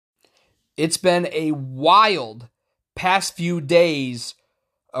It's been a wild past few days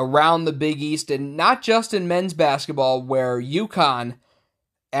around the Big East, and not just in men's basketball, where UConn,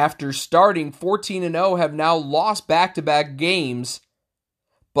 after starting 14-0, have now lost back-to-back games,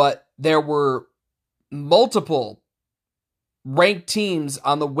 but there were multiple ranked teams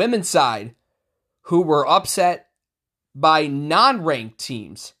on the women's side who were upset by non-ranked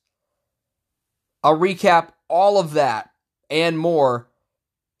teams. I'll recap all of that and more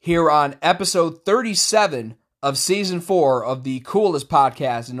here on episode 37 of season 4 of the coolest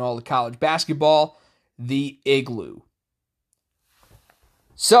podcast in all of college basketball, The Igloo.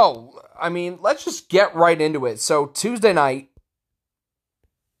 So, let's just get right into it. So, Tuesday night,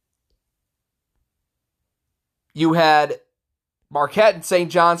 you had Marquette and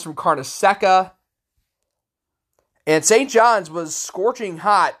St. John's from Carnesecca. And St. John's was scorching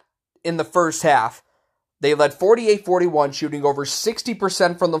hot in the first half. They led 48-41, shooting over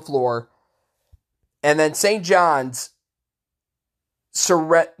 60% from the floor. And then St. John's,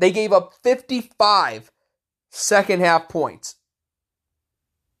 they gave up 55 second half points.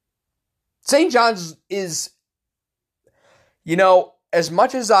 St. John's is, as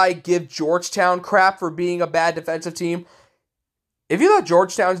much as I give Georgetown crap for being a bad defensive team, if you thought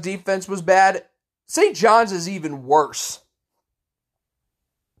Georgetown's defense was bad, St. John's is even worse.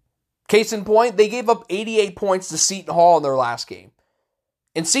 Case in point, they gave up 88 points to Seton Hall in their last game.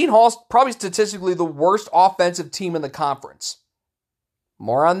 And Seton Hall's probably statistically the worst offensive team in the conference.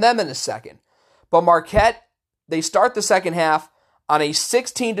 More on them in a second. But Marquette, they start the second half on a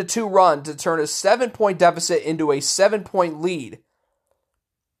 16-2 run to turn a 7-point deficit into a 7-point lead.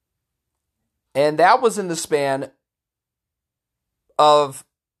 And that was in the span of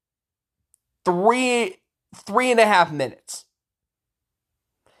three and a half minutes.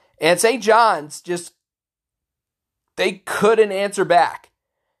 And St. John's they couldn't answer back.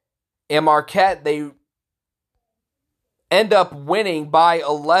 And Marquette, they end up winning by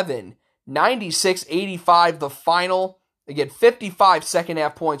 11, 96-85 the final. They get 55 second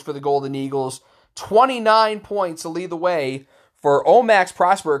half points for the Golden Eagles, 29 points to lead the way for Omax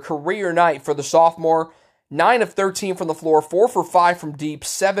Prosper, a career night for the sophomore, 9 of 13 from the floor, 4 for 5 from deep,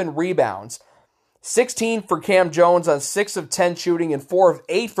 7 rebounds. 16 for Cam Jones on 6 of 10 shooting and 4 of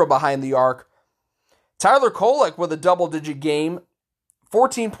 8 from behind the arc. Tyler Kolek with a double-digit game.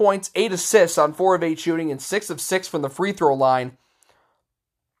 14 points, 8 assists on 4 of 8 shooting and 6 of 6 from the free throw line.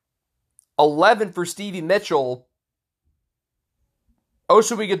 11 for Stevie Mitchell.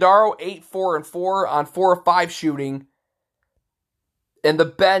 Osu Ighodaro, 8, 4, and 4 on 4 of 5 shooting. And the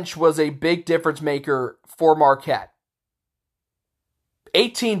bench was a big difference maker for Marquette.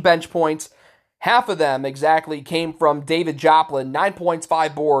 18 bench points. Half of them exactly came from David Joplin, 9 points,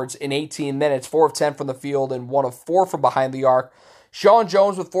 5 boards in 18 minutes, 4 of 10 from the field and 1 of 4 from behind the arc. Sean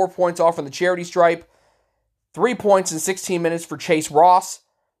Jones with 4 points off from the charity stripe, 3 points in 16 minutes for Chase Ross,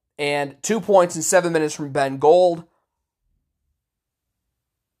 and 2 points in 7 minutes from Ben Gold.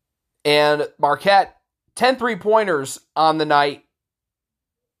 And Marquette, 10 3-pointers on the night,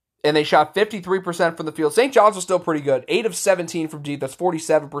 and they shot 53% from the field. St. John's was still pretty good. 8 of 17 from deep, that's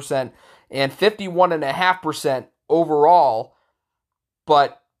 47%, and 51.5% overall.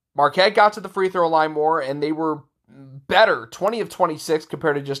 But Marquette got to the free throw line more, and they were better. 20 of 26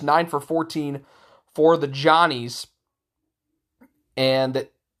 compared to just 9 for 14 for the Johnnies. And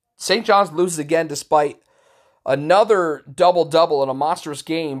St. John's loses again despite another double-double in a monstrous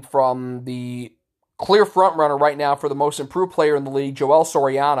game from the clear frontrunner right now for the most improved player in the league, Joel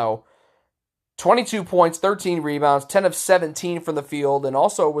Soriano. 22 points, 13 rebounds, 10 of 17 from the field, and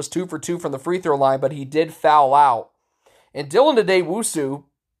also was 2 for 2 from the free throw line, but he did foul out. And Dylan Adewusu,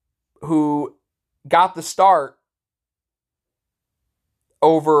 who got the start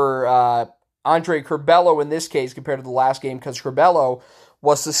over Andre Curbelo in this case compared to the last game, because Curbelo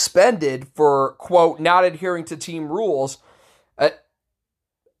was suspended for, quote, not adhering to team rules.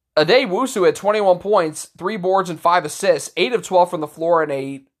 Adewusu had 21 points, 3 boards, and 5 assists, 8 of 12 from the floor in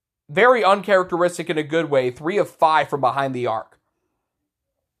a very uncharacteristic in a good way, 3 of 5 from behind the arc.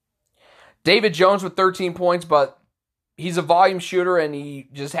 David Jones with 13 points, but he's a volume shooter and he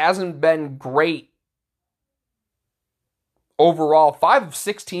just hasn't been great overall. 5 of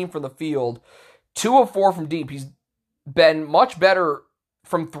 16 from the field, 2 of 4 from deep. He's been much better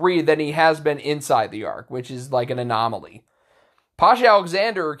from 3 than he has been inside the arc, which is like an anomaly. Pasha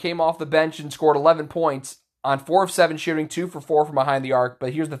Alexander came off the bench and scored 11 points on 4 of 7 shooting, 2 for 4 from behind the arc.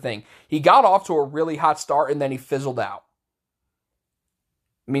 But here's the thing. He got off to a really hot start and then he fizzled out.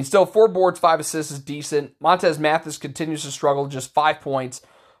 Still 4 boards, 5 assists is decent. Montez Mathis continues to struggle, just 5 points.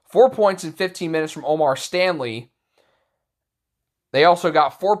 4 points in 15 minutes from Omar Stanley. They also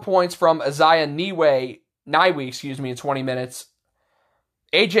got 4 points from Isaiah Niwe, in 20 minutes.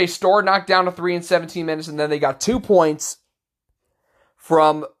 AJ Storr knocked down a 3 in 17 minutes, and then they got 2 points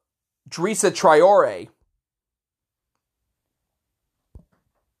from Drissa Traore.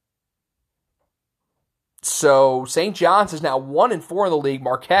 So St. John's is now 1-4 in the league.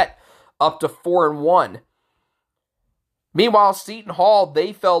 Marquette up to 4-1. Meanwhile, Seton Hall,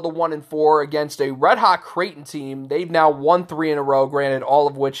 they fell to 1-4 against a red-hot Creighton team. They've now won 3 in a row, granted all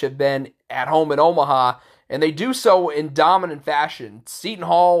of which have been at home in Omaha, and they do so in dominant fashion. Seton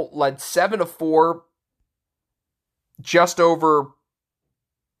Hall led 7-4 just over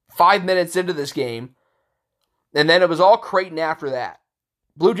 5 minutes into this game, and then it was all Creighton after that.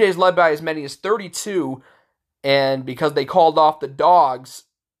 Blue Jays led by as many as 32, and because they called off the Dogs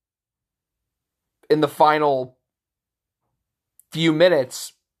in the final few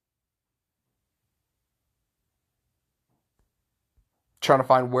minutes, trying to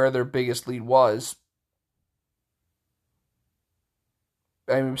find where their biggest lead was.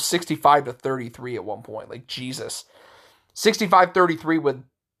 I mean, 65-33 at one point. Like, Jesus. 65-33 with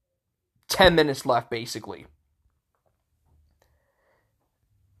 10 minutes left, basically.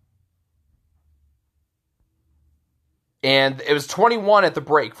 And it was 21 at the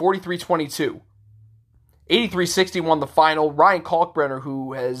break, 43-22. 83-61 the final. Ryan Kalkbrenner,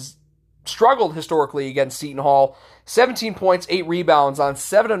 who has struggled historically against Seton Hall, 17 points, 8 rebounds on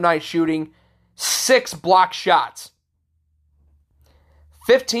 7 of 9 shooting, 6 block shots.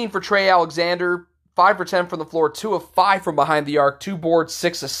 15 for Trey Alexander, 5 for 10 from the floor, 2 of 5 from behind the arc, 2 boards,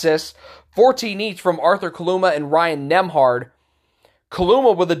 6 assists, 14 each from Arthur Kaluma and Ryan Nemhard.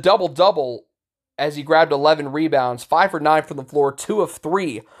 Kaluma with a double-double as he grabbed 11 rebounds, 5 for 9 from the floor, 2 of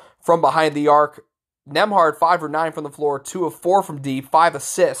 3 from behind the arc. Nemhard, 5 for 9 from the floor, 2 of 4 from deep, 5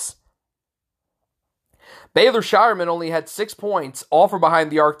 assists. Baylor Shireman only had 6 points, all from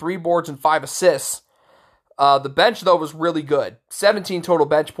behind the arc, 3 boards and 5 assists. The bench, though, was really good. 17 total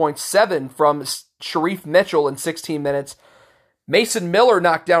bench points, 7 from Sharif Mitchell in 16 minutes. Mason Miller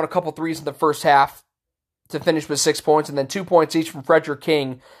knocked down a couple threes in the first half to finish with 6 points, and then 2 points each from Frederick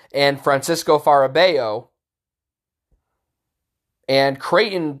King and Francisco Farabello. And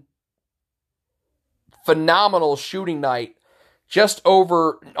Creighton, phenomenal shooting night. Just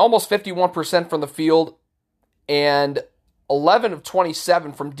over, almost 51% from the field, and 11 of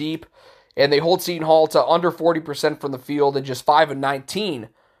 27 from deep. And they hold Seton Hall to under 40% from the field and just 5 of 19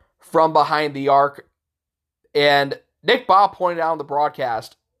 from behind the arc. And Nick Bob pointed out on the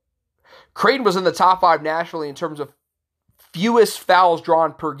broadcast, Creighton was in the top 5 nationally in terms of fewest fouls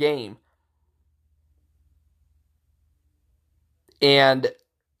drawn per game. And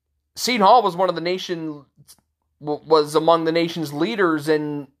Seton Hall was among the nation's leaders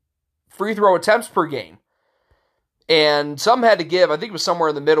in free throw attempts per game. And some had to give, I think it was somewhere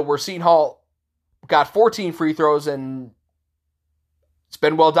in the middle, where Seton Hall got 14 free throws, and it's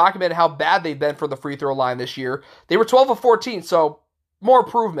been well documented how bad they've been for the free throw line this year. They were 12 of 14, so more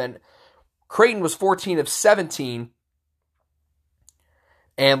improvement. Creighton was 14 of 17.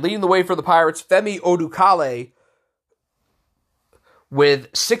 And leading the way for the Pirates, Femi Odukale with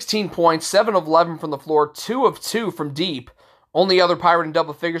 16 points, 7 of 11 from the floor, 2 of 2 from deep. Only other Pirate in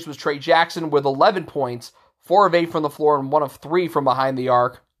double figures was Trey Jackson with 11 points, 4 of 8 from the floor, and 1 of 3 from behind the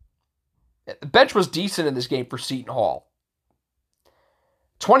arc. The bench was decent in this game for Seton Hall.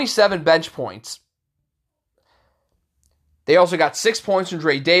 27 bench points. They also got 6 points from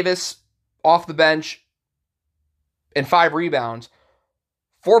Dre Davis off the bench and 5 rebounds.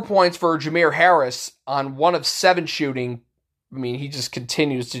 4 points for Jameer Harris on 1 of 7 shooting. I mean, he just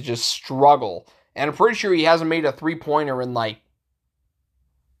continues to just struggle. And I'm pretty sure he hasn't made a 3-pointer in like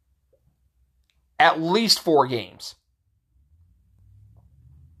at least 4 games.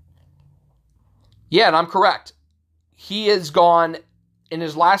 Yeah, and I'm correct. He has gone in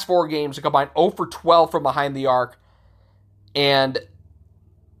his last 4 games a combined 0 for 12 from behind the arc. And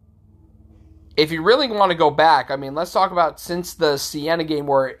if you really want to go back, I mean, let's talk about since the Siena game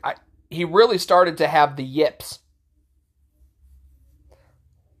where he really started to have the yips.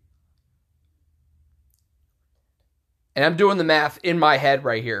 And I'm doing the math in my head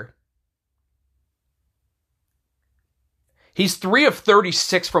right here. He's 3 of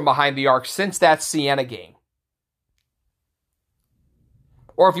 36 from behind the arc since that Siena game.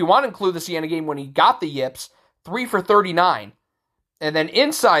 Or if you want to include the Siena game when he got the yips, 3 for 39. And then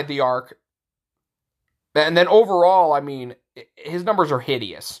inside the arc, and then overall, I mean, his numbers are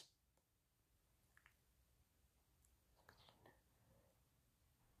hideous.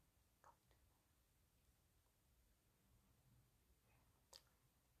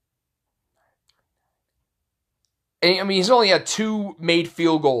 And, I mean, he's only had 2 made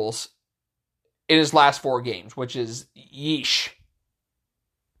field goals in his last 4 games, which is yeesh.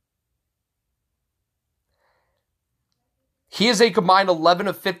 He is a combined 11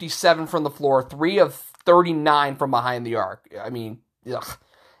 of 57 from the floor, 3 of 39 from behind the arc. I mean, ugh.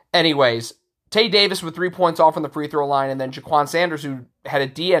 Anyways, Tay Davis with 3 points off from the free throw line, and then Jaquan Sanders, who had a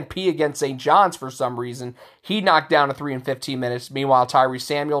DNP against St. John's for some reason, he knocked down a 3 in 15 minutes. Meanwhile, Tyrese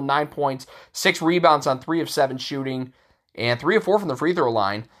Samuel, 9 points, 6 rebounds on 3 of 7 shooting, and 3 of 4 from the free throw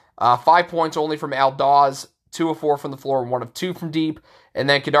line. 5 points only from Al Dawes, 2 of 4 from the floor, and 1 of 2 from deep. And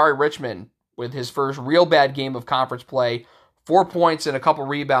then Kadari Richmond with his first real bad game of conference play, 4 points and a couple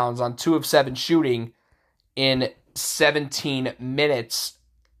rebounds on 2 of 7 shooting in 17 minutes.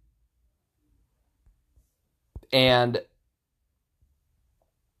 And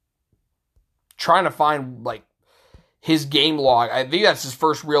trying to find, like, his game log. I think that's his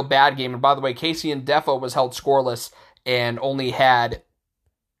first real bad game. And by the way, Casey and Defo was held scoreless and only had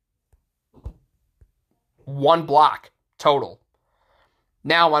 1 block total.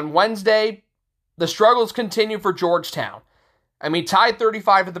 Now, on Wednesday, the struggles continue for Georgetown. I mean, tied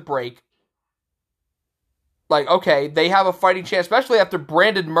 35 at the break. Like, okay, they have a fighting chance, especially after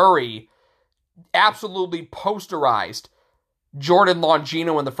Brandon Murray absolutely posterized Jordan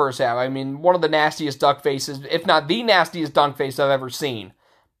Longino in the first half. I mean, one of the nastiest duck faces, if not the nastiest dunk face I've ever seen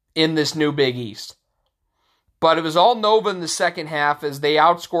in this new Big East. But it was all Nova in the second half as they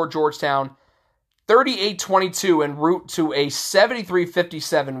outscored Georgetown 38-22 en route to a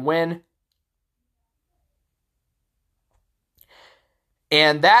 73-57 win.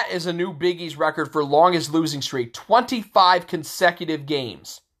 And that is a new Big East record for longest losing streak. 25 consecutive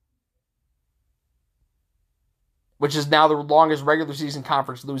games. Which is now the longest regular season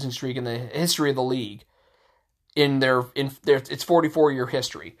conference losing streak in the history of the league. In its 44-year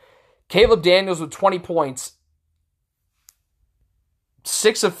history. Caleb Daniels with 20 points.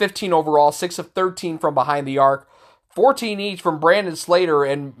 6 of 15 overall. 6 of 13 from behind the arc. 14 each from Brandon Slater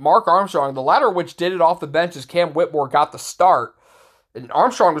and Mark Armstrong. The latter of which did it off the bench as Cam Whitmore got the start. And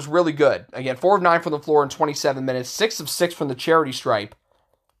Armstrong was really good. Again, 4 of 9 from the floor in 27 minutes. 6 of 6 from the charity stripe.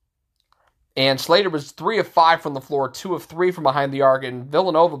 And Slater was 3 of 5 from the floor, 2 of 3 from behind the arc. And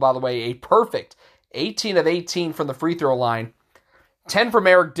Villanova, by the way, a perfect 18 of 18 from the free throw line. 10 from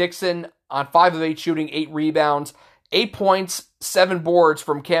Eric Dixon on 5 of 8 shooting, 8 rebounds. 8 points, 7 boards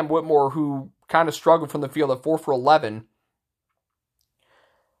from Cam Whitmore, who kind of struggled from the field at 4 for 11.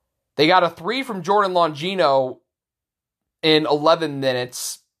 They got a 3 from Jordan Longino in 11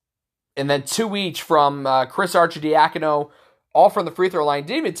 minutes. And then 2 each from Chris Archidiakono, all from the free throw line.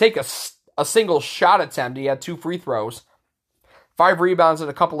 Didn't even take a single shot attempt. He had 2 free throws. 5 rebounds and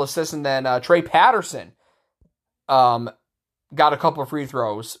a couple assists. And then Trey Patterson got a couple of free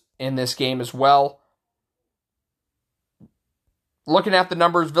throws in this game as well. Looking at the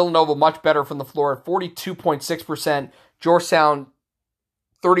numbers, Villanova much better from the floor at 42.6%. Georgetown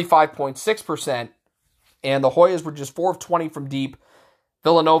 35.6%. And the Hoyas were just 4 of 20 from deep.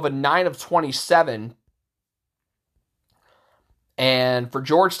 Villanova 9 of 27. And for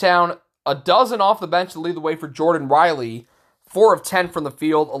Georgetown, a dozen off the bench to lead the way for Jordan Riley. 4 of 10 from the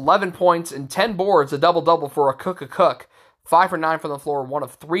field, 11 points and 10 boards, a double-double for a cook. 5 for 9 from the floor, 1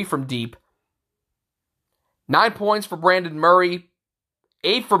 of 3 from deep. 9 points for Brandon Murray.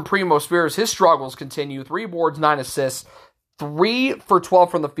 8 from Primo Spears. His struggles continue. 3 boards, 9 assists. 3 for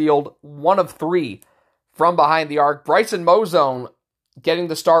 12 from the field, 1 of 3 from behind the arc. Bryson Mozone getting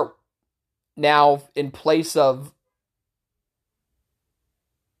the start now in place of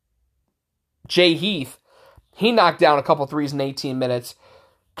Jay Heath. He knocked down a couple threes in 18 minutes.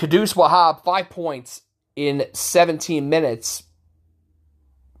 Kudus Wahab, 5 points in 17 minutes.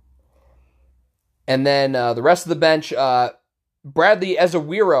 And then the rest of the bench, Bradley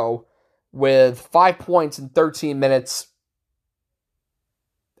Ezewiro with 5 points in 13 minutes.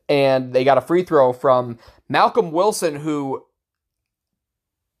 And they got a free throw from Malcolm Wilson, who,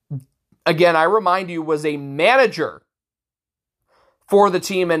 again, I remind you, was a manager for the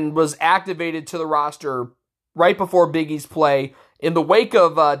team and was activated to the roster right before Big East play in the wake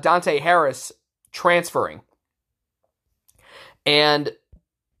of Dante Harris transferring. And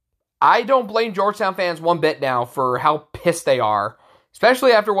I don't blame Georgetown fans one bit now for how pissed they are,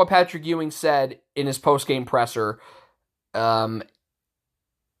 especially after what Patrick Ewing said in his post-game presser.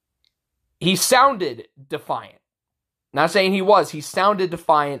 He sounded defiant. Not saying he was. He sounded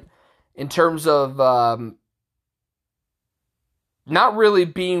defiant in terms of not really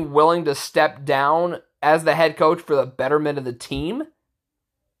being willing to step down as the head coach for the betterment of the team.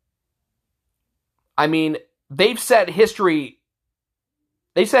 I mean, they've set history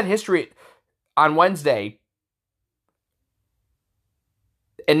on Wednesday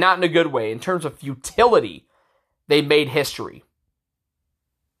and not in a good way. In terms of futility, they made history.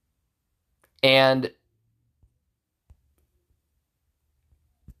 And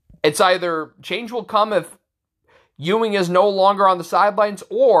it's either change will come if Ewing is no longer on the sidelines,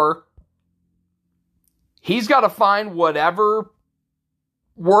 or he's got to find whatever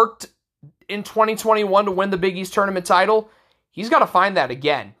worked in 2021 to win the Big East tournament title. He's got to find that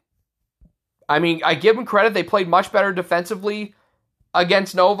again. I mean, I give them credit. They played much better defensively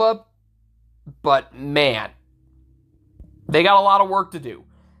against Nova, but man, they got a lot of work to do.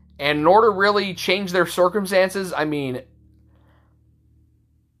 And in order to really change their circumstances, I mean,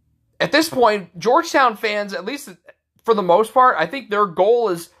 at this point, Georgetown fans, at least for the most part, I think their goal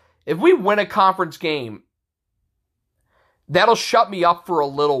is, if we win a conference game, that'll shut me up for a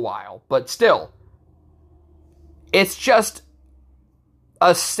little while. But still, it's just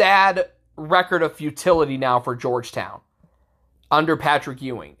a sad record of futility now for Georgetown under Patrick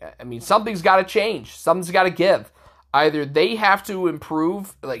Ewing. I mean, something's got to change. Something's got to give. Either they have to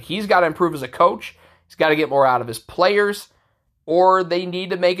improve, like he's got to improve as a coach, he's got to get more out of his players, or they need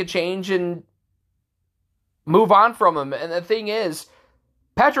to make a change and move on from him. And the thing is,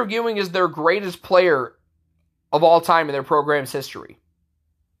 Patrick Ewing is their greatest player of all time in their program's history.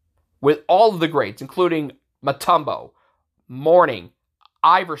 With all of the greats, including Mutombo, Mourning,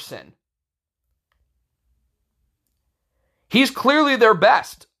 Iverson. He's clearly their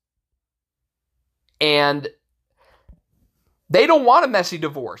best. And they don't want a messy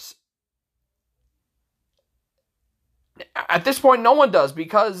divorce. At this point, no one does,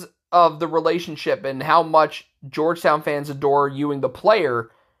 because of the relationship and how much Georgetown fans adore Ewing the player.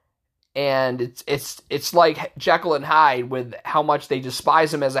 And it's like Jekyll and Hyde with how much they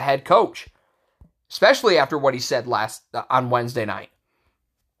despise him as a head coach, especially after what he said on Wednesday night.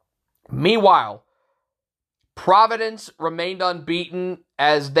 Meanwhile, Providence remained unbeaten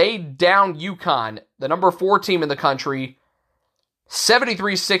as they downed UConn, the number 4 team in the country,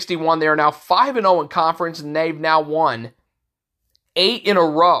 73-61. They are now 5-0 in conference, and they've now won 8 in a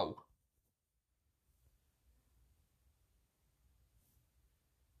row.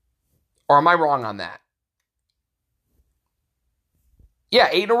 Or am I wrong on that? Yeah,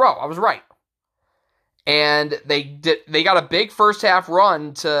 8 in a row. I was right. And they got a big first half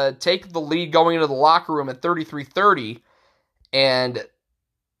run to take the lead going into the locker room at 33-30. And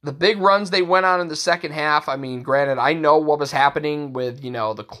the big runs they went on in the second half, I mean, granted, I know what was happening with,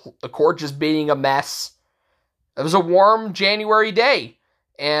 the court just being a mess. It was a warm January day.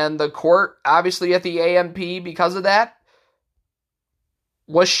 And the court, obviously at the AMP, because of that,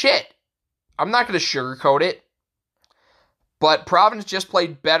 was shit. I'm not going to sugarcoat it. But Providence just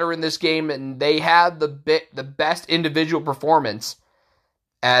played better in this game, and they had the best individual performance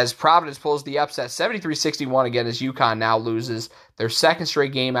as Providence pulls the upset 73-61 again as UConn now loses their second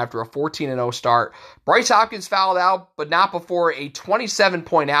straight game after a 14-0 start. Bryce Hopkins fouled out, but not before a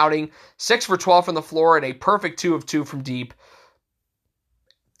 27-point outing, 6 for 12 from the floor, and a perfect 2 of 2 from deep.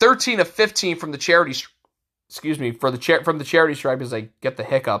 13 of 15 from the charity, from the charity stripe as I get the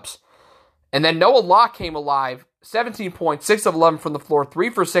hiccups. And then Noah Locke came alive, 17 points, 6 of 11 from the floor, 3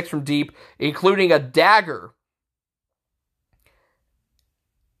 for 6 from deep, including a dagger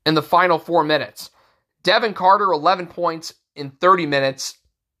in the final 4 minutes. Devin Carter, 11 points in 30 minutes.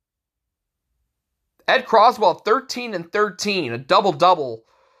 Ed Croswell, 13 and 13, a double-double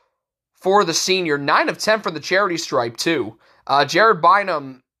for the senior. 9 of 10 from the charity stripe, too. Jared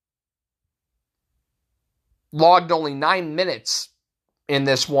Bynum logged only 9 minutes in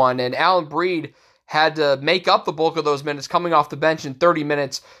this one, and Allen Breed had to make up the bulk of those minutes coming off the bench in 30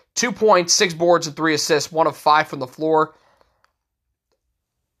 minutes. 2 points, 6 boards, and 3 assists, 1 of 5 from the floor.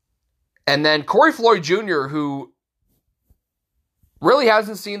 And then Corey Floyd Jr., who really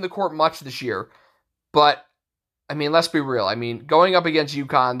hasn't seen the court much this year. But, I mean, let's be real. I mean, going up against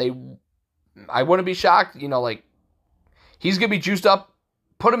UConn, I wouldn't be shocked. He's going to be juiced up.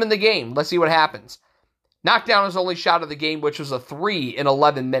 Put him in the game. Let's see what happens. Knocked down his only shot of the game, which was a 3 in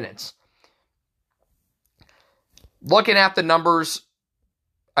 11 minutes. Looking at the numbers,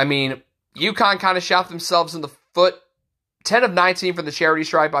 I mean, UConn kind of shot themselves in the foot. 10 of 19 from the charity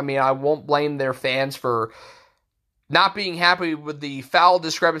stripe. I mean, I won't blame their fans for not being happy with the foul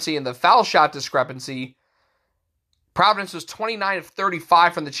discrepancy and the foul shot discrepancy. Providence was 29 of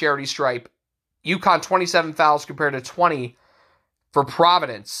 35 from the charity stripe. UConn 27 fouls compared to 20 for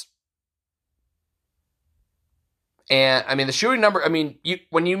Providence. And, I mean, the shooting number, I mean,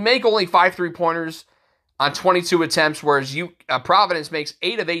 when you make only 5 3-pointers on 22 attempts, whereas Providence makes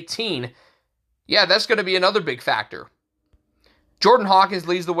 8 of 18, yeah, that's going to be another big factor. Jordan Hawkins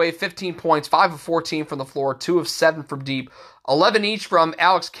leads the way, 15 points, 5 of 14 from the floor, 2 of 7 from deep, 11 each from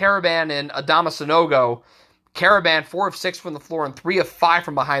Alex Karaban and Adama Sanogo. Karaban, 4 of 6 from the floor and 3 of 5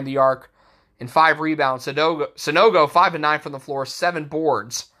 from behind the arc, and 5 rebounds. Sanogo 5 of 9 from the floor, 7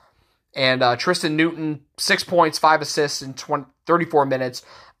 boards. And Tristan Newton, 6 points, 5 assists in 34 minutes.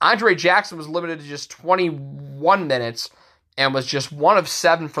 Andre Jackson was limited to just 21 minutes and was just 1 of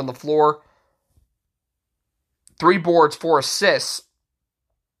 7 from the floor. 3 boards, 4 assists.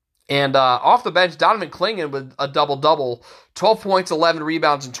 And off the bench, Donovan Clingan with a double-double. 12 points, 11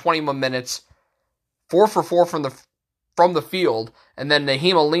 rebounds in 21 minutes. 4 for 4 from the field. And then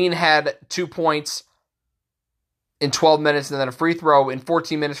Naheem Aline had 2 points in 12 minutes, and then a free throw in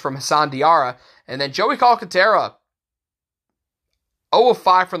 14 minutes from Hassan Diarra. And then Joey Calcaterra, 0 of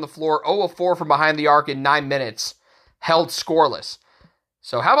 5 from the floor, 0 of 4 from behind the arc in 9 minutes, held scoreless.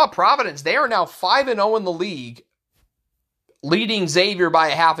 So how about Providence? They are now 5-0 in the league, leading Xavier by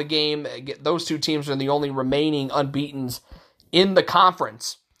a half a game. Those two teams are the only remaining unbeatens in the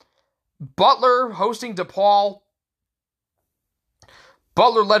conference. Butler hosting DePaul.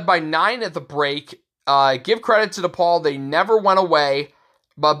 Butler led by 9 at the break. Give credit to DePaul. They never went away,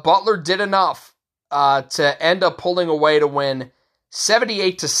 but Butler did enough to end up pulling away to win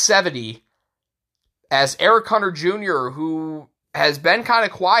 78-70 as Eric Hunter Jr., who has been kind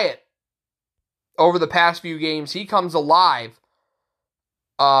of quiet over the past few games, he comes alive.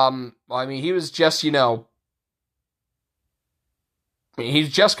 He was just, he's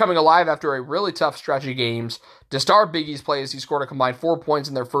just coming alive after a really tough stretch of games. To start Big East plays, he scored a combined 4 points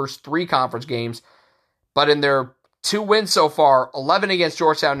in their first 3 conference games. But in their 2 wins so far, 11 against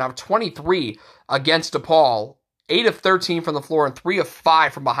Georgetown, now 23 against DePaul, 8 of 13 from the floor and 3 of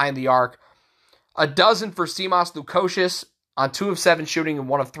 5 from behind the arc. A dozen for Simas Lukosius on 2 of 7 shooting and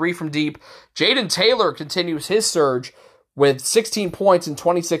 1 of 3 from deep. Jaden Taylor continues his surge with 16 points in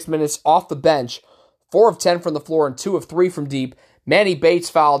 26 minutes off the bench, 4 of 10 from the floor and 2 of 3 from deep. Manny Bates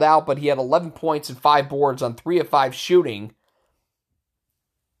fouled out, but he had 11 points and 5 boards on 3 of 5 shooting.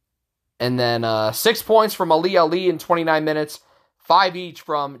 And then 6 points from Ali Ali in 29 minutes, 5 each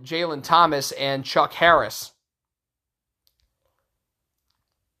from Jalen Thomas and Chuck Harris.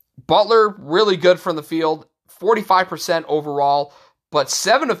 Butler, really good from the field, 45% overall, but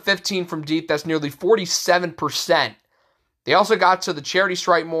 7 of 15 from deep, that's nearly 47%. They also got to the charity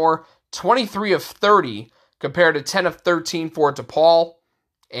stripe more, 23 of 30, compared to 10 of 13 for DePaul.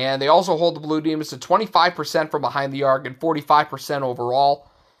 And they also hold the Blue Demons to 25% from behind the arc and 45% overall.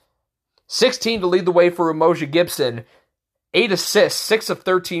 16 to lead the way for Umoja Gibson. 8 assists, 6 of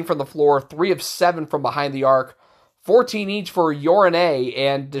 13 from the floor, 3 of 7 from behind the arc. 14 each for Yorane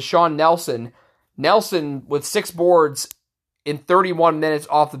and Deshaun Nelson. Nelson with 6 boards in 31 minutes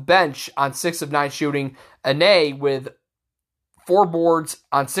off the bench on 6 of 9 shooting. Ane with 4 boards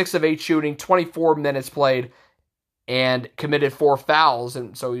on 6 of 8 shooting, 24 minutes played, and committed 4 fouls,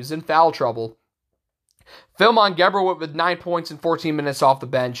 and so he's in foul trouble. Philmon Gebrewit with 9 points in 14 minutes off the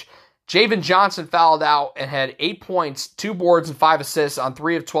bench. Javen Johnson fouled out and had 8 points, 2 boards, and 5 assists on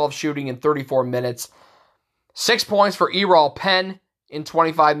 3 of 12 shooting in 34 minutes. 6 points for Eral Penn in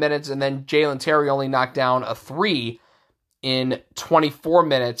 25 minutes, and then Jalen Terry only knocked down a 3 in 24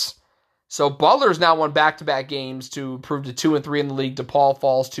 minutes. So Butler's now won back-to-back games to improve to 2-3 in the league. DePaul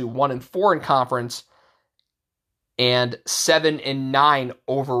falls to 1-4 in conference and 7-9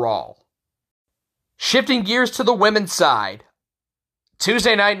 overall. Shifting gears to the women's side.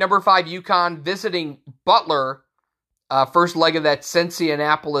 Tuesday night, number 5 UConn visiting Butler. First leg of that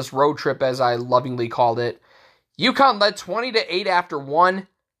Cincinnati road trip, as I lovingly called it. UConn led 20-8 after 1.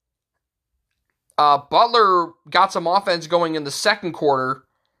 Butler got some offense going in the second quarter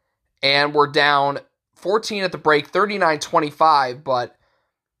and were down 14 at the break, 39-25, but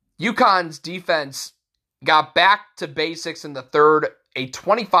UConn's defense got back to basics in the third, a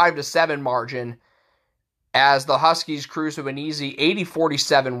 25-7 margin, as the Huskies cruised to an easy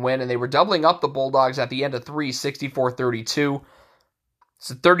 80-47 win, and they were doubling up the Bulldogs at the end of 3, 64-32. It's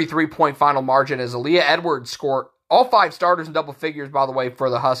a 33-point final margin as Aaliyah Edwards scored all 5 starters in double figures, by the way,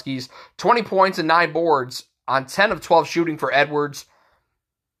 for the Huskies. 20 points and 9 boards on 10 of 12 shooting for Edwards.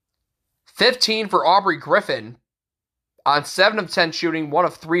 15 for Aubrey Griffin on 7 of 10 shooting, 1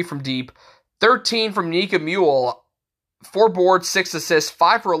 of 3 from deep. 13 from Nika Mule, 4 boards, 6 assists,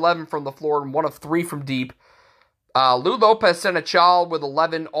 5 for 11 from the floor, and 1 of 3 from deep. Lou Lopez Senechal with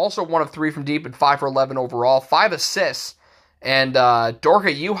 11, also 1 of 3 from deep and 5 for 11 overall. 5 assists. And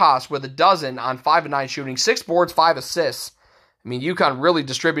Dorka Juhas with a dozen on 5 of 9 shooting, 6 boards, 5 assists. I mean, UConn really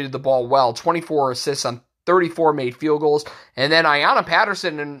distributed the ball well. 24 assists on 34 made field goals. And then Ayanna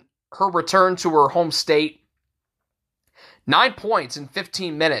Patterson in her return to her home state, 9 points in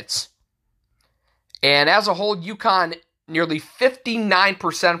 15 minutes. And as a whole, UConn nearly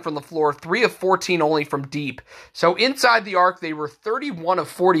 59% from the floor, 3 of 14 only from deep. So inside the arc, they were 31 of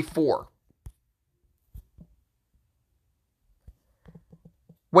 44.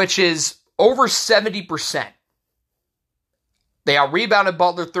 Which is over 70%. They out-rebounded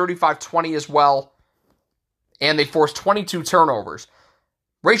Butler 35-20 as well. And they forced 22 turnovers.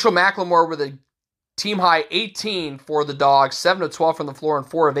 Rachel McLemore with a team-high 18 for the Dogs, 7 of 12 from the floor and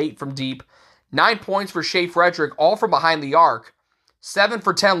 4 of 8 from deep. 9 points for Shea Frederick, all from behind the arc. 7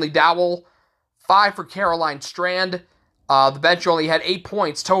 for Tenley Dowell, 5 for Caroline Strand. The bench only had 8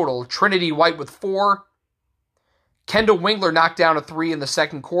 points total. Trinity White with 4. Kendall Wingler knocked down a 3 in the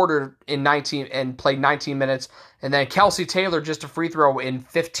second quarter in 19 and played 19 minutes. And then Kelsey Taylor just a free throw in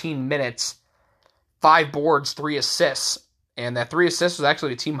 15 minutes. 5 boards, 3 assists. And that 3 assists was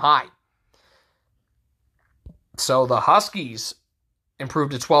actually a team high. So the Huskies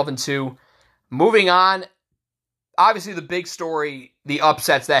improved to 12-2. Moving on, obviously the big story, the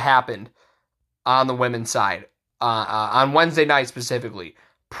upsets that happened on the women's side. On Wednesday night specifically.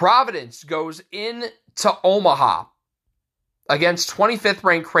 Providence goes into Omaha against 25th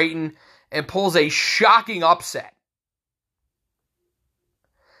ranked Creighton and pulls a shocking upset.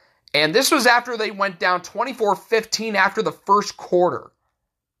 And this was after they went down 24-15 after the first quarter.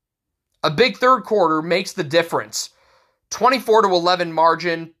 A big third quarter makes the difference. 24-11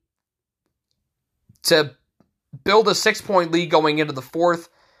 margin to build a 6-point lead going into the fourth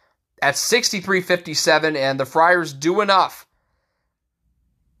at 63-57, and the Friars do enough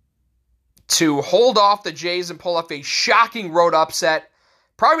to hold off the Jays and pull off a shocking road upset.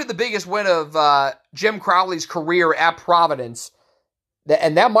 Probably the biggest win of Jim Crowley's career at Providence.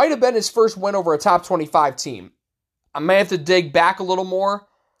 And that might have been his first win over a top 25 team. I may have to dig back a little more,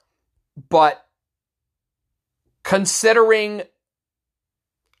 but considering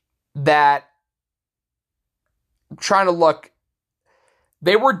that, I'm trying to look,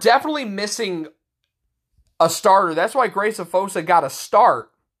 they were definitely missing a starter. That's why Grace Afosa got a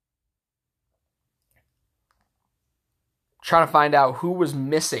start. Trying to find out who was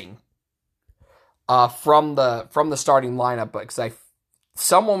missing from the starting lineup, because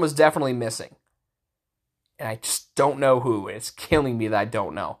someone was definitely missing, and I just don't know who. It's killing me that I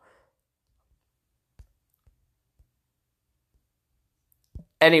don't know.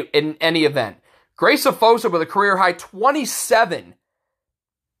 In any event, Grace Afosa with a career high 27,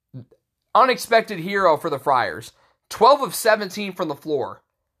 unexpected hero for the Friars. 12 of 17 from the floor.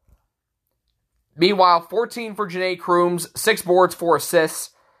 Meanwhile, 14 for Janae Crooms, 6 boards, 4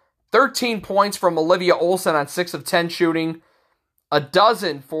 assists, 13 points from Olivia Olsen on 6 of 10 shooting, a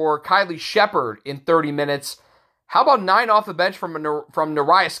dozen for Kylie Shepard in 30 minutes. How about 9 off the bench from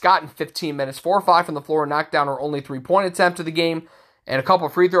Nariah Scott in 15 minutes, 4 or 5 from the floor, knocked down her only 3-point attempt of the game, and a couple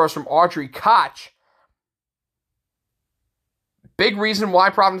of free throws from Audrey Koch. Big reason why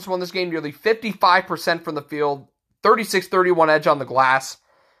Providence won this game, nearly 55% from the field, 36-31 edge on the glass.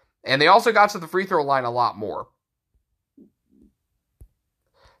 And they also got to the free throw line a lot more.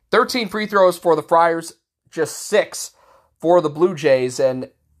 13 free throws for the Friars, just 6 for the Blue Jays.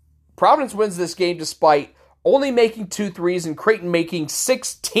 And Providence wins this game despite only making 2 threes and Creighton making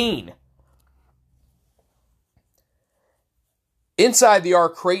 16. Inside the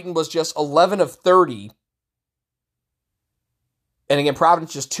arc, Creighton was just 11 of 30. And again,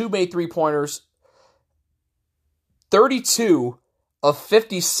 Providence just 2 made 3-pointers. 32 of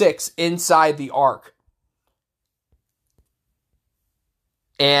 56 inside the arc.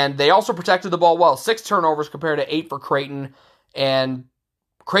 And they also protected the ball well. 6 turnovers compared to 8 for Creighton. And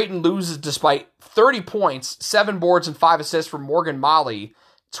Creighton loses despite 30 points, 7 boards, and 5 assists from Morgan Molly.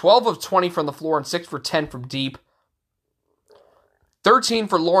 12 of 20 from the floor and 6 for 10 from deep. 13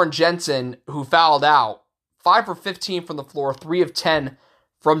 for Lauren Jensen, who fouled out. 5 for 15 from the floor, 3 of 10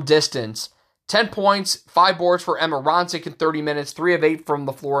 from distance. 10 points, 5 boards for Emma Ronsick in 30 minutes, 3 of 8 from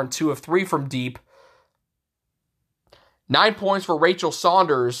the floor and 2 of 3 from deep. 9 points for Rachel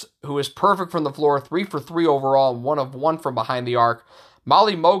Saunders, who is perfect from the floor, 3 for 3 overall, and 1 of 1 from behind the arc.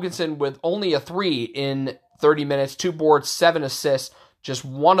 Molly Mogensen with only a 3 in 30 minutes, 2 boards, 7 assists, just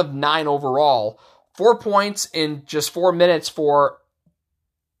 1 of 9 overall. 4 points in just 4 minutes for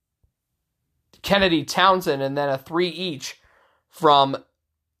Kennedy Townsend, and then a 3 each from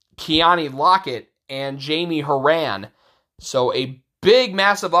Kiani Lockett and Jamie Horan. So a big,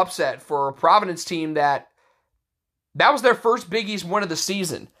 massive upset for a Providence team that was their first Big East win of the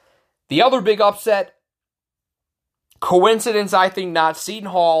season. The other big upset, coincidence, I think not, Seton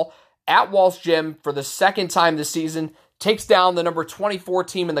Hall at Walsh Gym for the second time this season takes down the number 24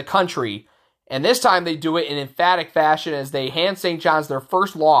 team in the country And this time they do it in emphatic fashion as they hand St. John's their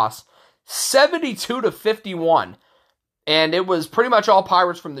first loss, 72-51. And it was pretty much all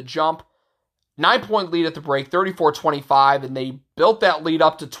Pirates from the jump. 9-point lead at the break, 34-25, and they built that lead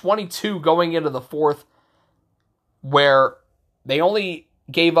up to 22 going into the fourth, where they only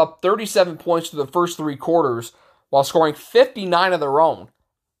gave up 37 points through the first three quarters while scoring 59 of their own.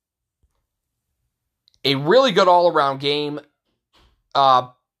 A really good all-around game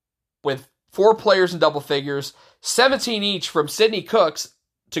with 4 players in double figures, 17 each from Sidney Cooks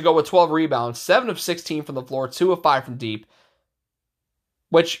to go with 12 rebounds, 7 of 16 from the floor, 2 of 5 from deep,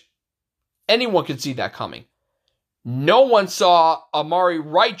 which anyone could see that coming. No one saw Amari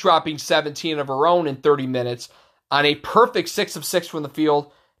Wright dropping 17 of her own in 30 minutes on a perfect 6 of 6 from the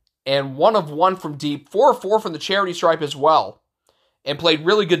field and 1 of 1 from deep, 4 of 4 from the charity stripe as well, and played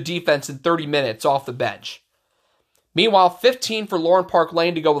really good defense in 30 minutes off the bench. Meanwhile, 15 for Lauren Park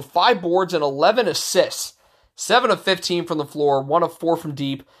Lane to go with 5 boards and 11 assists, 7 of 15 from the floor, 1 of 4 from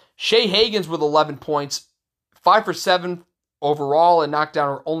deep. Shea Hagans with 11 points, 5 for 7 overall, and knocked down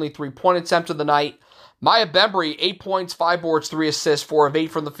her only 3-point attempt of the night. Maya Bembry, 8 points, 5 boards, 3 assists, 4 of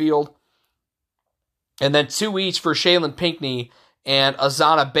 8 from the field. And then 2 each for Shaylin Pinckney and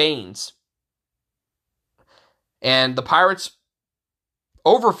Azana Baines. And the Pirates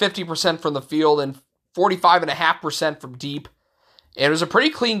over 50% from the field and 45.5% from deep. And it was a pretty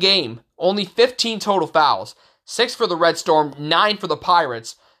clean game. Only 15 total fouls. 6 for the Red Storm, 9 for the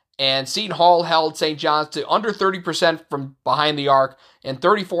Pirates. And Seton Hall held St. John's to under 30% from behind the arc and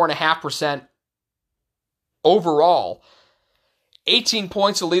 34.5% overall. 18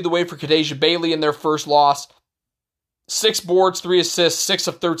 points to lead the way for Kadeja Bailey in their first loss. 6 boards, 3 assists, 6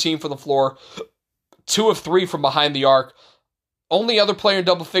 of 13 from the floor, 2 of 3 from behind the arc. Only other player in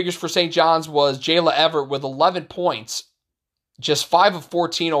double figures for St. John's was Jayla Everett with 11 points. Just 5 of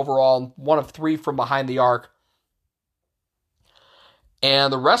 14 overall, and 1 of 3 from behind the arc.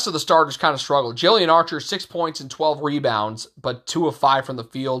 And the rest of the starters kind of struggled. Jillian Archer, 6 points and 12 rebounds, but 2 of 5 from the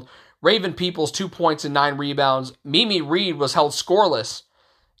field. Raven Peoples, 2 points and 9 rebounds. Mimi Reed was held scoreless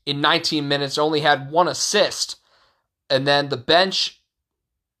in 19 minutes, only had 1 assist. And then the bench,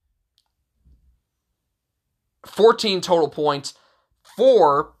 14 total points,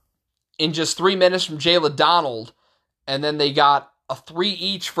 4 in just 3 minutes from Jayla Donald. And then they got a 3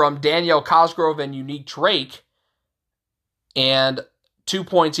 each from Danielle Cosgrove and Unique Drake. And 2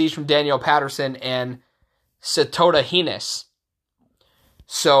 points each from Danielle Patterson and Setoda Hines.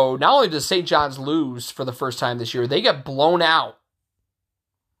 So not only does St. John's lose for the first time this year, they get blown out.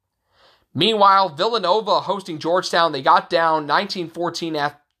 Meanwhile, Villanova hosting Georgetown, they got down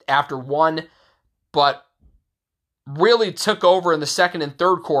 19-14 after 1, but really took over in the second and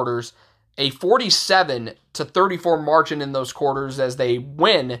third quarters, a 47-34 margin in those quarters as they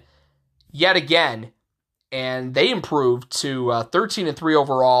win yet again, and they improved to 13-3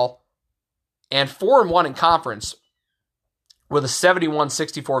 overall and 4-1 in conference with a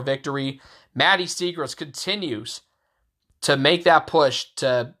 71-64 victory. Maddie Siegrist continues to make that push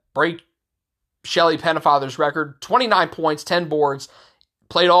to break Shelly Pennefather's record. 29 points, 10 boards,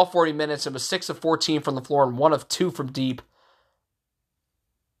 played all 40 minutes, and was 6 of 14 from the floor and 1 of 2 from deep.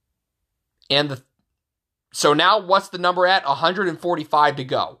 So now what's the number at? 145 to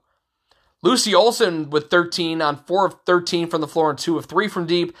go. Lucy Olson with 13 on 4 of 13 from the floor and 2 of 3 from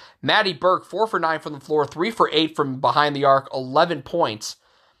deep. Maddie Burke, 4 for 9 from the floor, 3 for 8 from behind the arc, 11 points.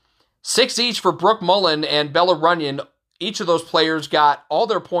 6 each for Brooke Mullen and Bella Runyon. Each of those players got all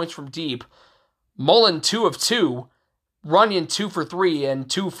their points from deep. Mullen, 2 of 2. Runyon, 2 for 3 and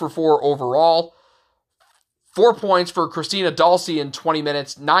 2 for 4 overall. 4 points for Christina Dalsey in 20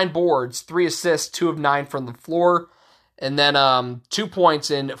 minutes. 9 boards, 3 assists, 2 of 9 from the floor. And then 2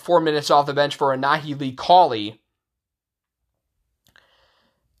 points in 4 minutes off the bench for Anahi Lee Cauley.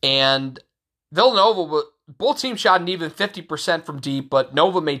 And Villanova, both teams shot an even 50% from deep, but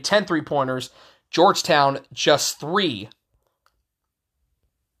Nova made 10 3-pointers. Georgetown, just 3.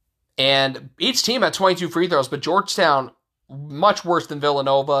 And each team had 22 free throws, but Georgetown, much worse than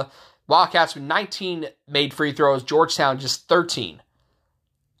Villanova. Wildcats with 19 made free throws. Georgetown, just 13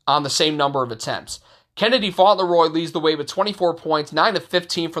 on the same number of attempts. Kennedy Fauntleroy leads the way with 24 points, 9 of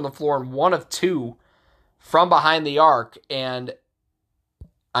 15 from the floor, and 1 of 2 from behind the arc. And,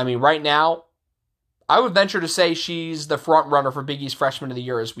 I mean, right now, I would venture to say she's the front runner for Big East Freshman of the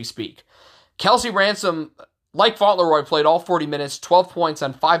Year as we speak. Kelsey Ransom, like Fauntleroy, played all 40 minutes, 12 points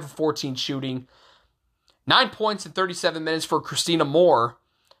on 5 of 14 shooting, 9 points in 37 minutes for Christina Moore,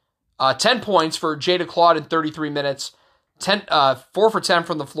 10 points for Jada Claude in 33 minutes, 4 for 10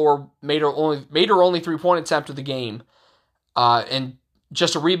 from the floor, made her only 3-point attempt of the game, and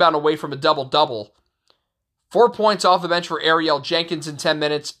just a rebound away from a double-double. 4 points off the bench for Ariel Jenkins in 10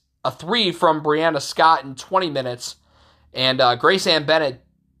 minutes, a 3 from Brianna Scott in 20 minutes, and Grace Ann Bennett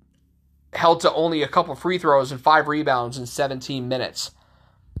held to only a couple free throws and 5 rebounds in 17 minutes.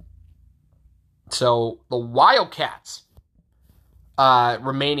 So the Wildcats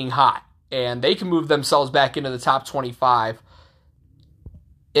remaining hot, and they can move themselves back into the top 25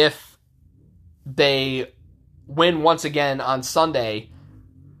 if they win once again on Sunday,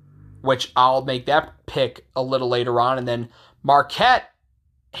 which I'll make that pick a little later on. And then Marquette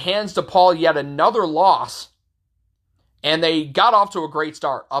hands DePaul yet another loss, and they got off to a great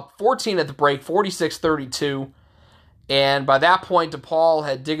start, up 14 at the break, 46-32. And by that point, DePaul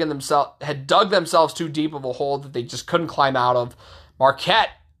had dug themselves too deep of a hole that they just couldn't climb out of. Marquette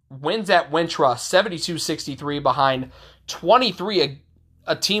wins at Wintrust, 72-63, behind 23,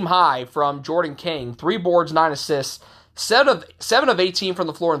 a team high from Jordan King. 3 boards, 9 assists, 7 of 18 from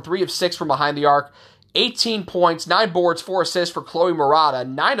the floor, and 3 of 6 from behind the arc. 18 points, 9 boards, 4 assists for Chloe Murata,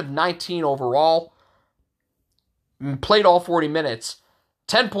 9 of 19 overall. Played all 40 minutes.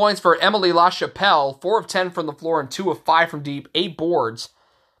 10 points for Emily LaChapelle, 4 of 10 from the floor and 2 of 5 from deep, 8 boards.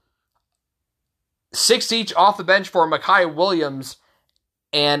 6 each off the bench for Micaiah Williams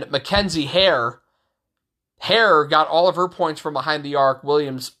and Mackenzie Hare. Hare got all of her points from behind the arc.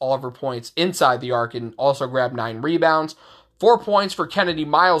 Williams, all of her points inside the arc, and also grabbed 9 rebounds. 4 points for Kennedy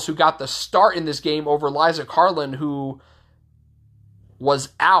Miles, who got the start in this game over Liza Carlin, who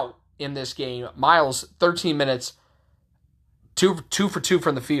was out in this game. Miles, 13 minutes, 2 for 2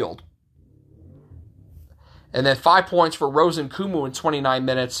 from the field. And then 5 points for Rosen Kumu in 29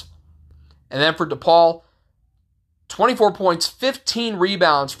 minutes. And then for DePaul, 24 points, 15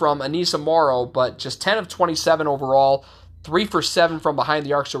 rebounds from Anissa Morrow, but just 10 of 27 overall, 3 for 7 from behind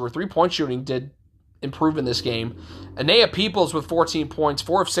the arc, so her three-point shooting did improve in this game. Anea Peoples with 14 points,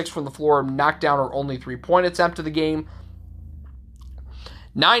 4 of 6 from the floor, knocked down her only three-point attempt of the game.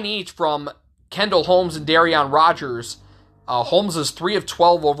 9 each from Kendall Holmes and Darion Rogers. Holmes is 3 of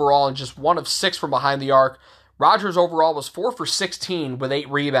 12 overall and just 1 of 6 from behind the arc. Rogers overall was 4 for 16 with 8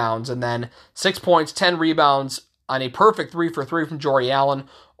 rebounds, and then 6 points, 10 rebounds on a perfect 3 for 3 from Jory Allen.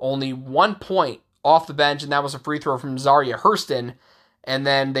 Only 1 point off the bench, and that was a free throw from Zaria Hurston. And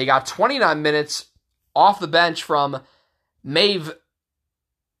then they got 29 minutes off the bench from Maeve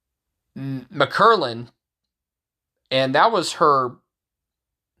McCurlin, and that was her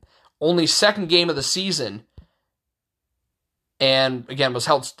only second game of the season. And again, was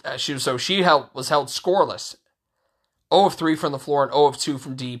held scoreless. 0 of 3 from the floor and 0 of 2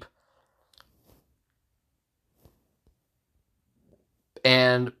 from deep.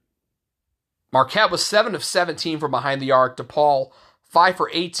 And Marquette was 7 of 17 from behind the arc. DePaul 5 for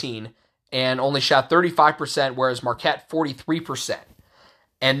 18 and only shot 35%, whereas Marquette 43%.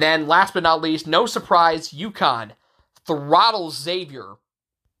 And then last but not least, no surprise, UConn throttles Xavier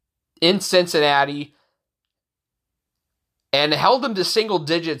in Cincinnati and held them to single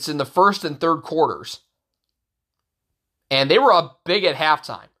digits in the first and third quarters. And they were up big at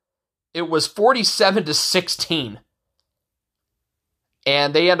halftime. It was 47-16.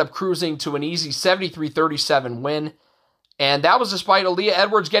 And they end up cruising to an easy 73-37 win. And that was despite Aaliyah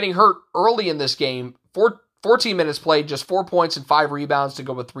Edwards getting hurt early in this game. 14 minutes played, just 4 points and 5 rebounds to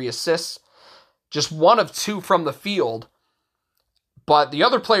go with 3 assists. Just 1 of 2 from the field. But the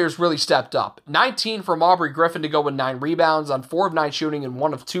other players really stepped up. 19 from Aubrey Griffin to go with 9 rebounds on 4 of 9 shooting and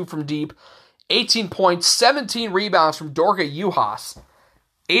 1 of 2 from deep. 18 points, 17 rebounds from Dorga Juhas.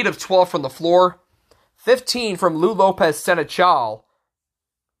 8 of 12 from the floor. 15 from Lou Lopez Senechal.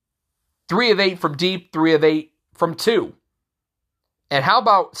 3 of 8 from deep, 3 of 8 from 2. And how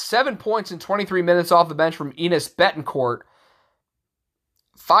about 7 points in 23 minutes off the bench from Enos Betancourt?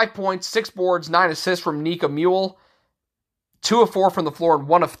 5 points, 6 boards, 9 assists from Nika Mule. 2 of 4 from the floor and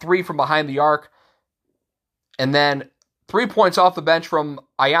 1 of 3 from behind the arc. And then 3 points off the bench from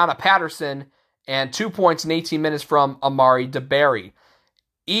Ayanna Patterson and 2 points in 18 minutes from Amari DeBerry.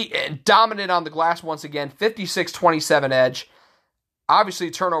 Dominant on the glass once again, 56-27 edge. Obviously,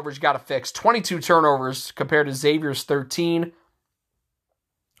 turnovers got to fix. 22 turnovers compared to Xavier's 13.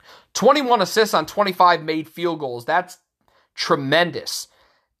 21 assists on 25 made field goals. That's tremendous.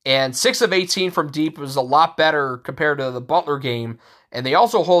 And 6 of 18 from deep was a lot better compared to the Butler game. And they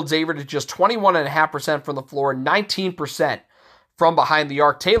also hold Xavier to just 21.5% from the floor, 19% from behind the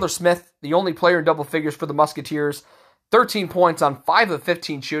arc. Taylor Smith, the only player in double figures for the Musketeers, 13 points on 5 of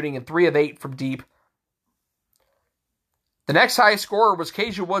 15 shooting and 3 of 8 from deep. The next highest scorer was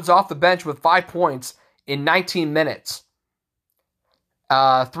Keisha Woods off the bench with 5 points in 19 minutes.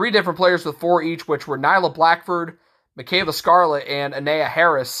 3 different players with 4 each, which were Nyla Blackford, Michaela Scarlett and Anaya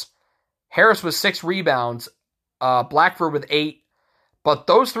Harris. Harris with 6 rebounds, Blackford with 8. But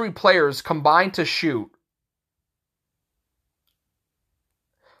those 3 players combined to shoot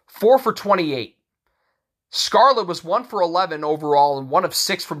 4 for 28. Scarlett was 1 for 11 overall and 1 of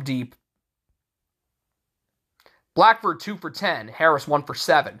 6 from deep. Blackford 2 for 10. Harris 1 for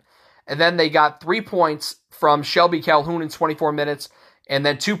 7. And then they got 3 points from Shelby Calhoun in 24 minutes, and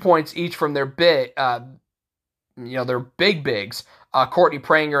then 2 points each from their big bigs, Courtney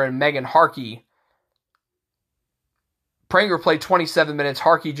Pranger and Megan Harkey. Pranger played 27 minutes,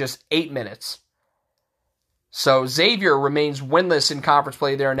 Harkey just 8 minutes. So Xavier remains winless in conference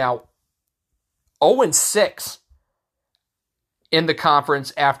play. They're now 0-6 in the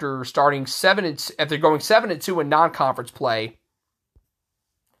conference after going 7-2 in non-conference play.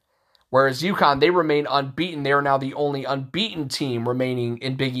 Whereas UConn, they remain unbeaten. They are now the only unbeaten team remaining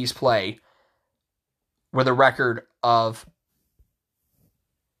in Big East play with a record of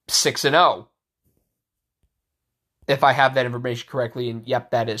 6-0. If I have that information correctly, and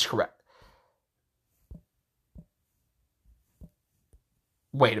yep, that is correct.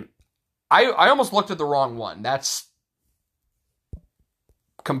 Wait a minute. I almost looked at the wrong one. That's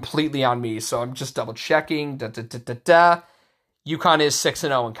completely on me, so I'm just double checking. UConn is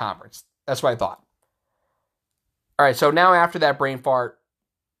 6-0 in conference. That's what I thought. All right, so now after that brain fart,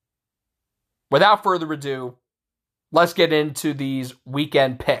 without further ado, let's get into these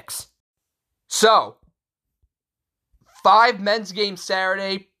weekend picks. So, 5 men's games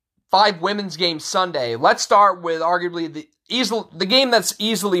Saturday, 5 women's games Sunday. Let's start with arguably the game that's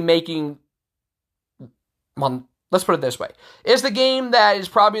easily making, well, let's put it this way, is the game that is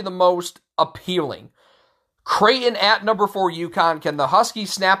probably the most appealing. Creighton at number 4 UConn. Can the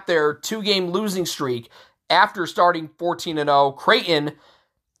Huskies snap their 2-game losing streak after starting 14-0? Creighton,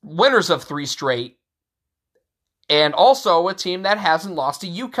 winners of 3 straight, and also a team that hasn't lost to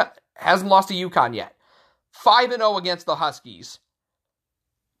UConn yet. 5-0 against the Huskies.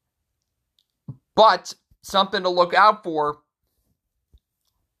 But something to look out for.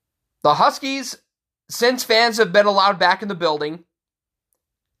 The Huskies, since fans have been allowed back in the building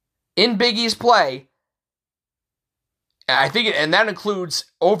in Big East play, I think, and that includes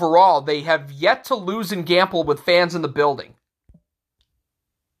overall, they have yet to lose in Gamble with fans in the building.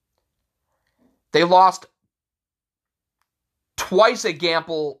 They lost twice at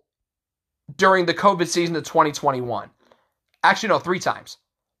Gamble during the COVID season of 2021. Actually, no, 3 times.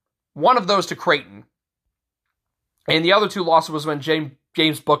 One of those to Creighton. And the other 2 losses was when James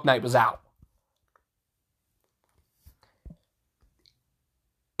Bouknight was out.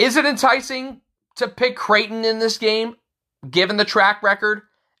 Is it enticing to pick Creighton in this game, given the track record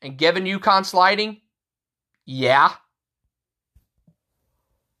and given UConn sliding? Yeah.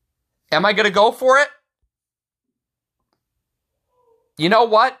 Am I going to go for it? You know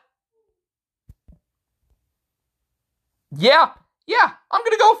what? Yeah, I'm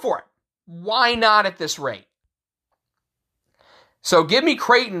going to go for it. Why not at this rate? So give me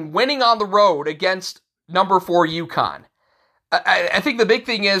Creighton winning on the road against number 4 UConn. I think the big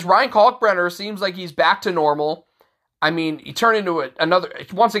thing is Ryan Kalkbrenner seems like he's back to normal. I mean, he turned into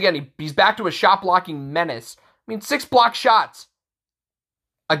once again, he's back to a shot blocking menace. I mean, 6 block shots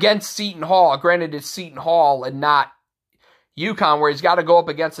against Seton Hall. Granted, it's Seton Hall and not UConn, where he's got to go up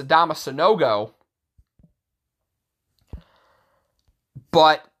against Adama Sanogo.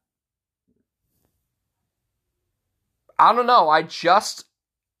 But I don't know. I just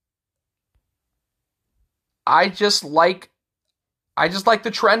like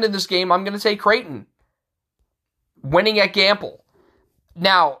the trend in this game. I'm going to take Creighton winning at Gamble.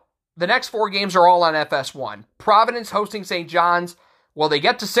 Now, the next 4 games are all on FS1. Providence hosting St. John's. Will they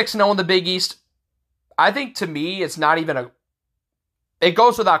get to 6-0 in the Big East? I think, to me, it's not even it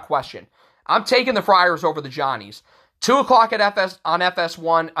goes without question. I'm taking the Friars over the Johnnies. 2 o'clock on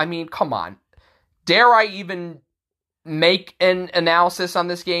FS1. I mean, come on. Dare I even make an analysis on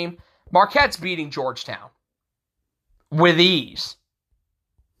this game? Marquette's beating Georgetown with ease.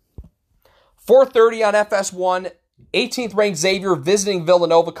 4:30 on FS1. 18th ranked Xavier visiting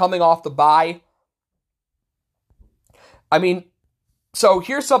Villanova, coming off the bye. I mean, so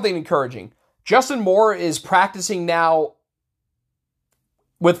here's something encouraging. Justin Moore is practicing now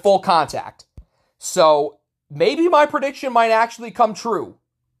with full contact. So maybe my prediction might actually come true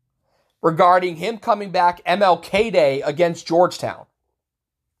regarding him coming back MLK Day against Georgetown.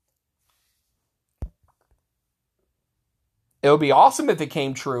 It would be awesome if it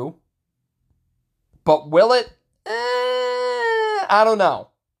came true. But will it? I don't know.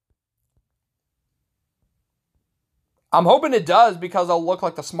 I'm hoping it does, because I'll look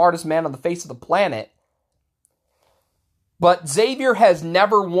like the smartest man on the face of the planet. But Xavier has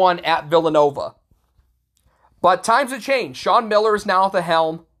never won at Villanova. But times have changed. Sean Miller is now at the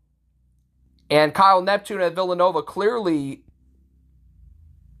helm. And Kyle Neptune at Villanova clearly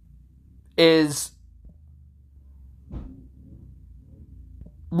is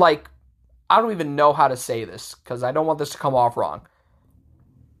like, I don't even know how to say this because I don't want this to come off wrong.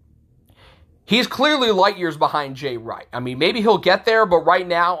 He's clearly light years behind Jay Wright. I mean, maybe he'll get there, but right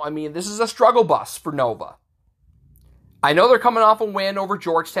now, I mean, this is a struggle bus for Nova. I know they're coming off a win over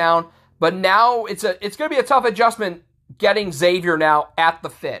Georgetown, but now it's going to be a tough adjustment getting Xavier now at the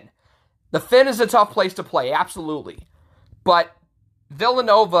Finn. The Finn is a tough place to play, absolutely. But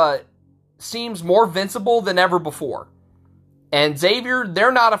Villanova seems more invincible than ever before. And Xavier,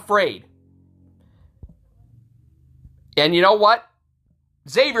 they're not afraid. And you know what?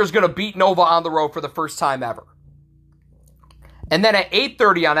 Xavier's going to beat Nova on the road for the first time ever. And then at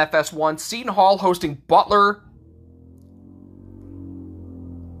 8:30 on FS1, Seton Hall hosting Butler.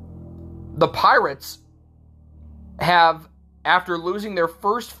 The Pirates have, after losing their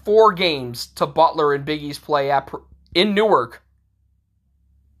first 4 games to Butler in Big East play in Newark,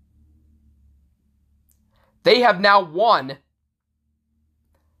 they have now won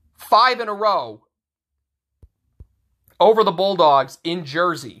 5 in a row over the Bulldogs in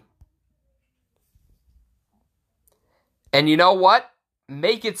Jersey. And you know what?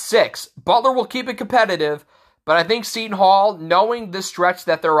 Make it 6. Butler will keep it competitive, but I think Seton Hall, knowing this stretch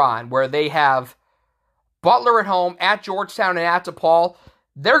that they're on, where they have Butler at home, at Georgetown, and at DePaul,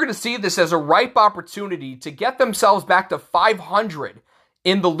 they're going to see this as a ripe opportunity to get themselves back to 500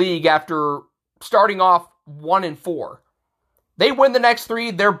 in the league after starting off 1-4. They win the next 3,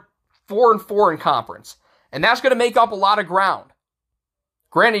 they're 4-4 in conference. And that's going to make up a lot of ground.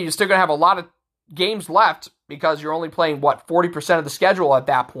 Granted, you're still going to have a lot of games left because you're only playing, 40% of the schedule at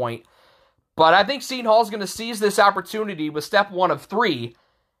that point. But I think Seton Hall is going to seize this opportunity with step 1 of 3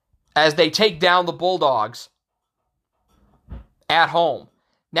 as they take down the Bulldogs at home.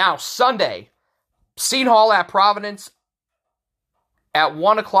 Now, Sunday, Seton Hall at Providence at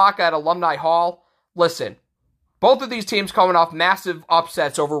 1 o'clock at Alumni Hall. Listen, both of these teams coming off massive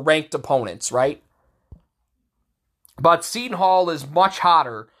upsets over ranked opponents, right? But Seton Hall is much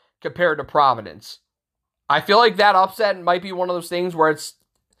hotter compared to Providence. I feel like that upset might be one of those things where it's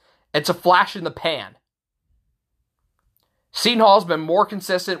a flash in the pan. Seton Hall's been more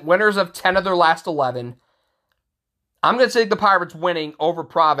consistent, winners of 10 of their last 11. I'm going to take the Pirates winning over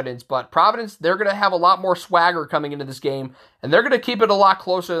Providence, but Providence, they're going to have a lot more swagger coming into this game, and they're going to keep it a lot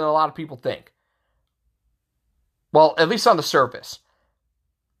closer than a lot of people think. Well, at least on the surface.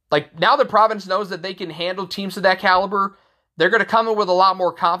 Like, now that Providence knows that they can handle teams of that caliber, they're going to come in with a lot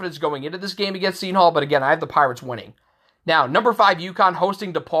more confidence going into this game against Seton Hall, but again, I have the Pirates winning. Now, number 5, UConn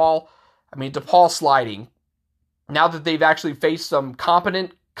hosting DePaul. I mean, DePaul sliding. Now that they've actually faced some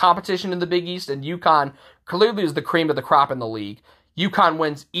competent competition in the Big East, and UConn clearly is the cream of the crop in the league, UConn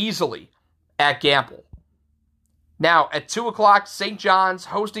wins easily at Gamble. Now, at 2 o'clock, St. John's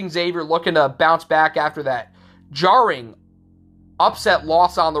hosting Xavier, looking to bounce back after that jarring upset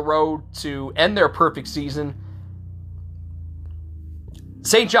loss on the road to end their perfect season.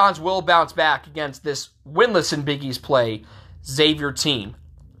 St. John's will bounce back against this winless in Big East play Xavier team.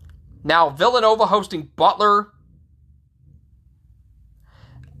 Now, Villanova hosting Butler.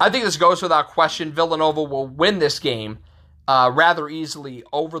 I think this goes without question. Villanova will win this game rather easily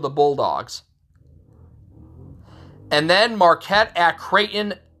over the Bulldogs. And then Marquette at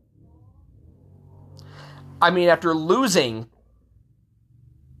Creighton. I mean, after losing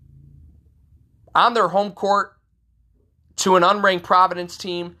on their home court to an unranked Providence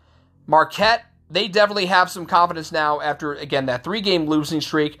team, Marquette, they definitely have some confidence now after, again, that 3-game losing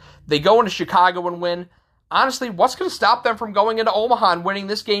streak. They go into Chicago and win. Honestly, what's going to stop them from going into Omaha and winning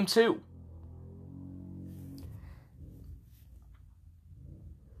this game too?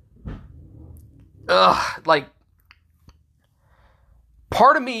 Part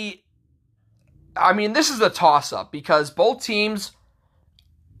of me, I mean, this is a toss-up because both teams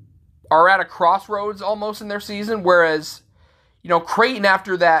are at a crossroads almost in their season, whereas, Creighton,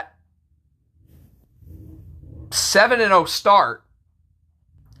 after that 7-0 start,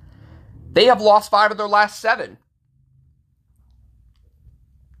 they have lost 5 of their last 7.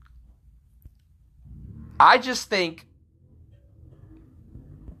 I just think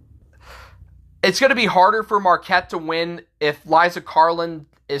it's going to be harder for Marquette to win if Liza Carlin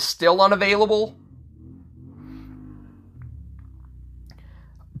is still unavailable.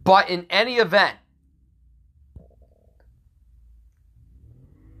 But in any event,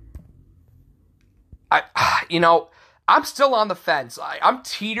 I'm still on the fence. I'm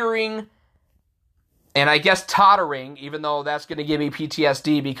teetering And I guess tottering, even though that's going to give me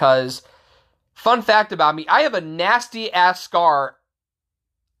PTSD because, fun fact about me, I have a nasty ass scar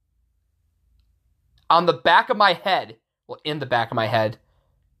on the back of my head, well, in the back of my head,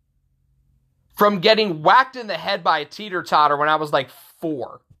 from getting whacked in the head by a teeter-totter when I was like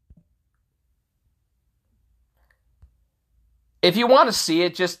 4. If you want to see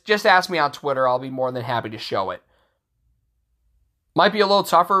it, just ask me on Twitter. I'll be more than happy to show it. Might be a little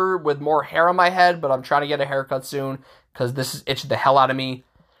tougher with more hair on my head, but I'm trying to get a haircut soon because this is itching the hell out of me.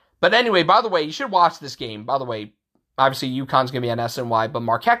 But anyway, by the way, you should watch this game. By the way, obviously UConn's going to be on SNY, but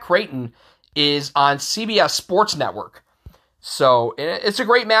Marquette-Creighton is on CBS Sports Network. So it's a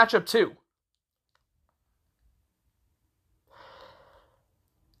great matchup too.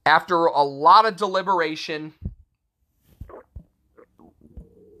 After a lot of deliberation,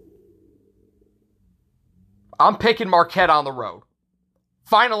 I'm picking Marquette on the road.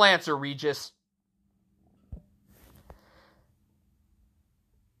 Final answer, Regis.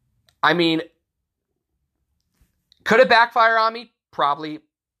 I mean, could it backfire on me? Probably.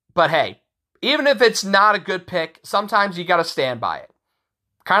 But hey, even if it's not a good pick, sometimes you got to stand by it.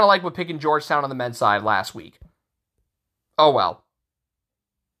 Kind of like with picking Georgetown on the men's side last week. Oh well.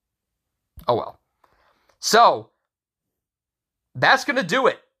 Oh well. So, that's going to do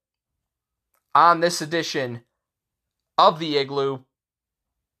it on this edition of the Igloo.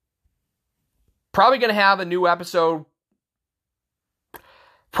 Probably going to have a new episode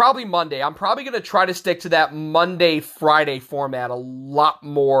probably Monday. I'm probably going to try to stick to that Monday-Friday format a lot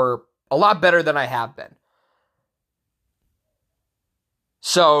better than I have been.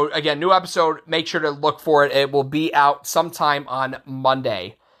 So, again, new episode, make sure to look for it. It will be out sometime on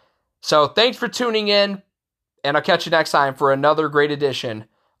Monday. So, thanks for tuning in, and I'll catch you next time for another great edition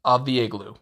of the Igloo.